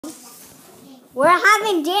We're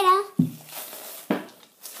having dinner.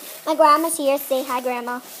 My grandma's here. Say hi,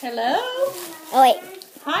 Grandma. Hello. Oh, wait.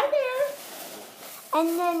 Hi there.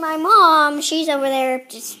 And then my mom, she's over there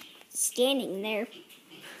just standing there.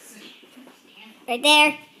 Right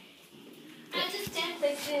there. I just stand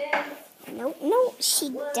places. No, she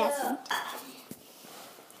doesn't.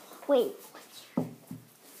 Wait.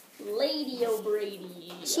 Lady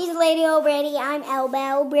O'Brady. She's Lady O'Brady. I'm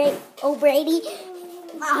Elba O'Brady.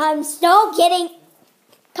 I'm still getting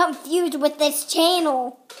confused with this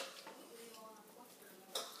channel.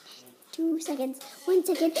 2 seconds. 1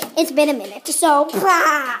 second. It's been a minute. So, woo, woo,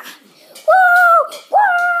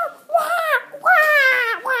 wah,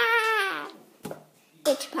 wah.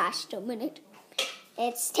 It's past a minute.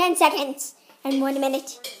 It's 10 seconds and 1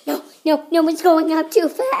 minute. No, it's going up too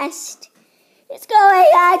fast. It's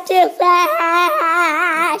going up too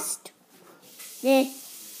fast.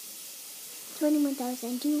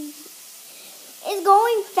 21,002. It's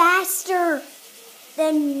going faster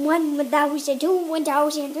than 1,002,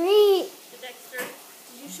 1,003. Dexter, did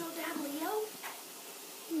you show Dad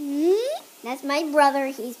Leo? That's my brother.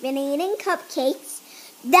 He's been eating cupcakes.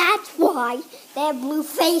 That's why they have blue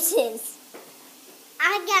faces.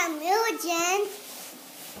 I got Milligen.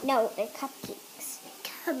 No, they're cupcakes.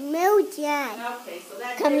 Communigen. Okay, so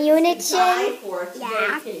that's Communigen.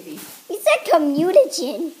 Yeah. He said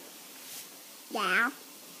communigen. Yeah.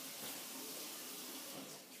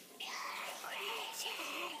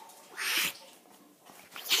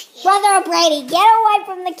 Brother O'Brady, get away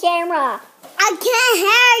from the camera. I can't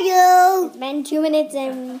hear you. It's been 2 minutes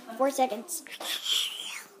and 4 seconds.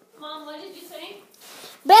 Mom, what did you say?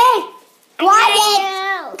 Babe,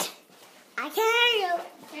 quiet. I can't hear you.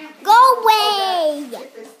 Go away.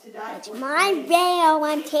 It's my veil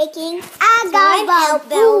I'm taking. I got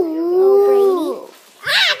Belle O'Brady.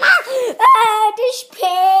 This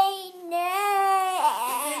pain.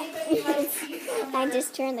 I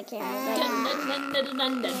just turned the camera back.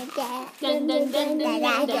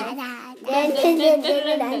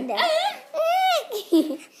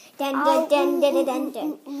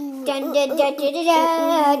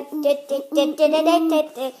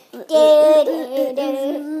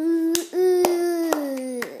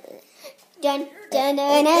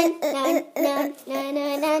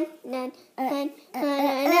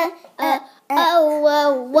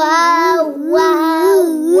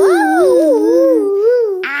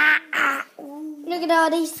 Look at all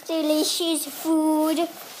this delicious food.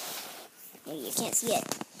 Maybe you can't see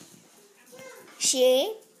it.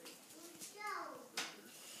 See?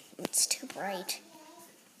 It's too bright.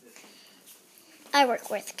 I work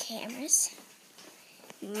with cameras.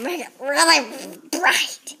 Make it really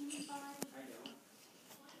bright.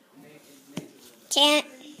 Can't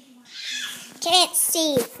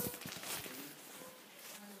see.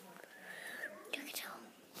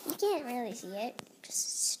 You can't really see it. Just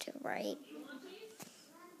it's too bright.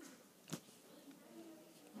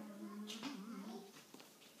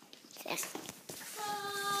 Yes.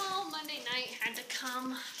 Oh, Monday night had to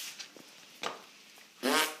come.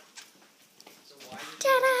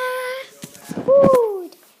 Ta-da!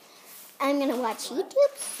 Food. I'm gonna watch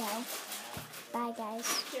YouTube, so bye guys.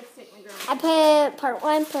 I put part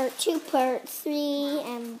 1, part 2, part 3,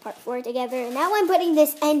 and part 4 together, and now I'm putting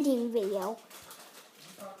this ending video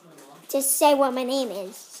to say what my name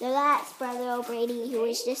is. So that's Brother O'Brady, who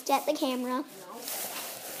was just at the camera.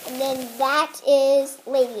 And then that is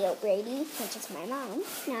Lady O'Brady, which is my mom.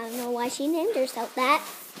 Now I don't know why she named herself that.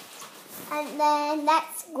 And then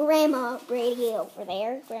that's Grandma O'Brady over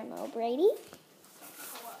there, Grandma O'Brady.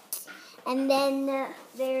 And then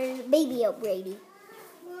there's Baby O'Brady.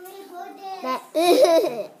 That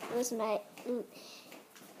was my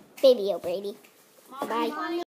Baby O'Brady. Bye.